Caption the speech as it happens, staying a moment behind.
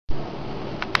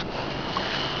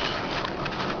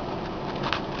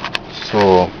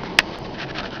So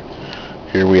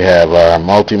here we have our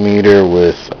multimeter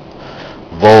with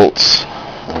volts,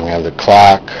 and we have the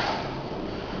clock.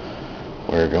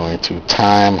 We're going to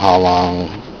time how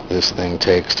long this thing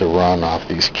takes to run off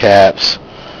these caps,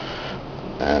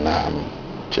 and I'm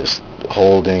just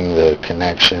holding the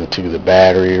connection to the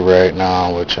battery right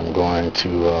now, which I'm going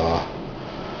to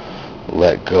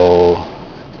let go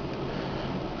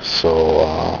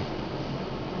so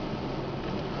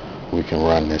we can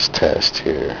run this test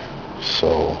here.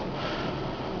 So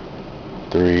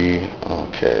 3,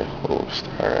 okay, we'll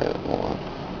start at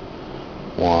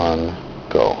 1,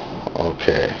 go.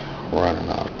 Okay, running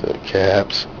out the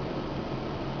caps.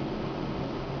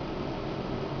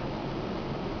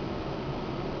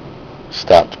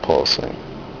 Stopped pulsing.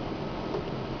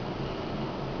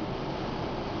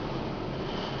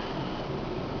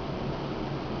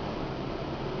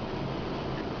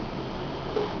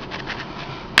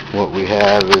 What we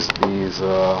have is these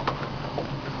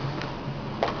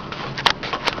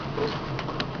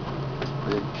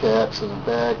big caps in the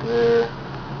back there.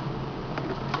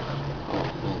 I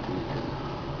think we can.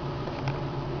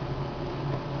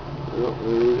 Yep,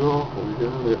 there we go. We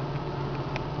got it.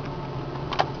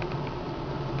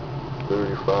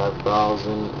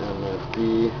 35,000 MFD.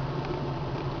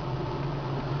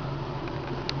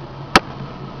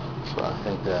 So I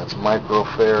think that's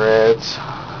microfarads.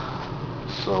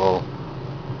 So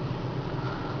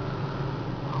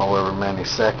however many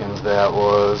seconds that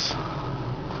was,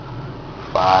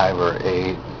 5 or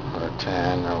 8 or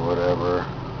 10 or whatever.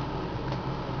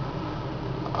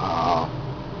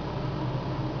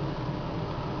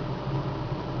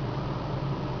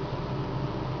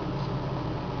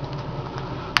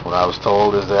 What I was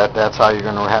told is that that's how you're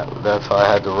gonna that's how I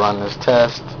had to run this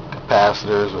test.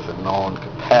 Capacitors with a known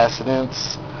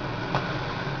capacitance,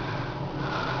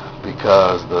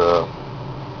 because the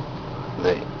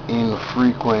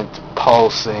infrequent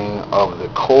pulsing of the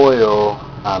coil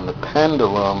on the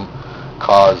pendulum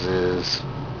causes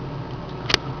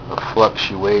a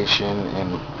fluctuation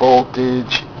in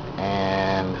voltage,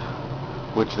 and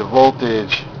which the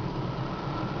voltage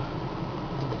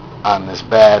on this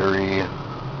battery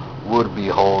would be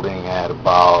holding at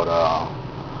about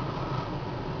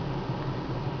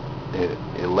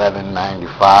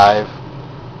 1195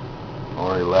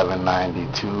 or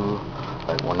 1192.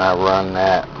 Like when I run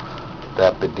that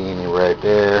bedini right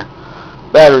there,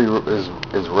 battery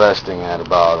is resting at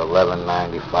about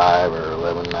 1195 or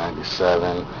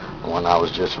 1197. And when I was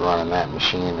just running that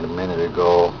machine a minute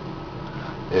ago,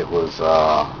 it was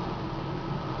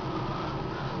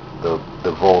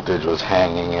the voltage was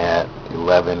hanging at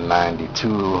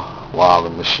 1192 while the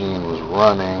machine was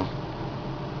running.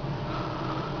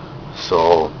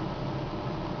 So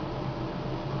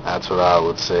that's what I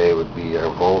would say would be our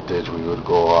voltage we would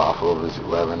go off of, is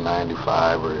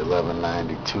 1195 or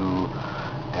 1192.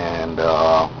 And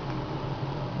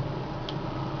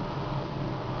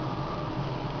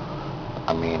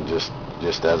I mean, just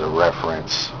as a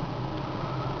reference.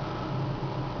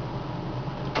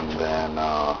 And then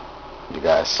you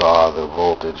guys saw the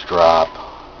voltage drop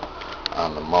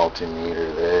on the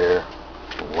multimeter there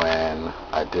when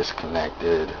I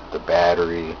disconnected the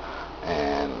battery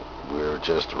and we were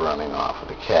just running off of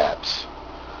the caps.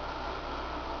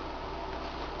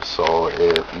 So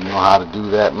if you know how to do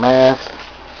that math,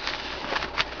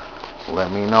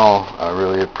 let me know. I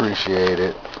really appreciate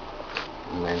it.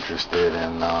 I'm interested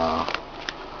in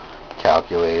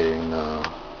calculating a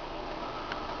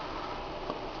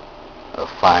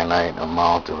finite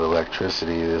amount of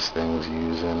electricity this thing's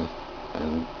using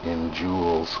in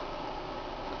joules,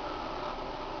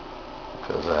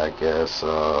 because I guess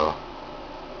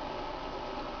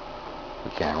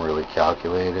we can't really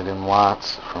calculate it in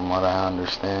watts from what I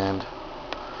understand,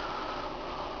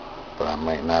 but I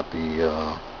might not be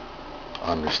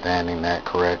understanding that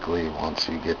correctly. Once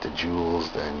you get the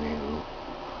joules, then you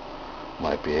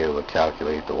might be able to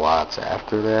calculate the watts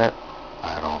after that.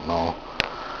 I don't know.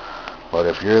 But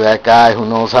if you're that guy who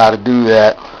knows how to do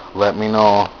that, let me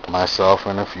know. Myself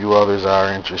and a few others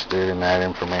are interested in that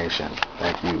information.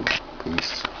 Thank you.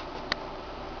 Peace.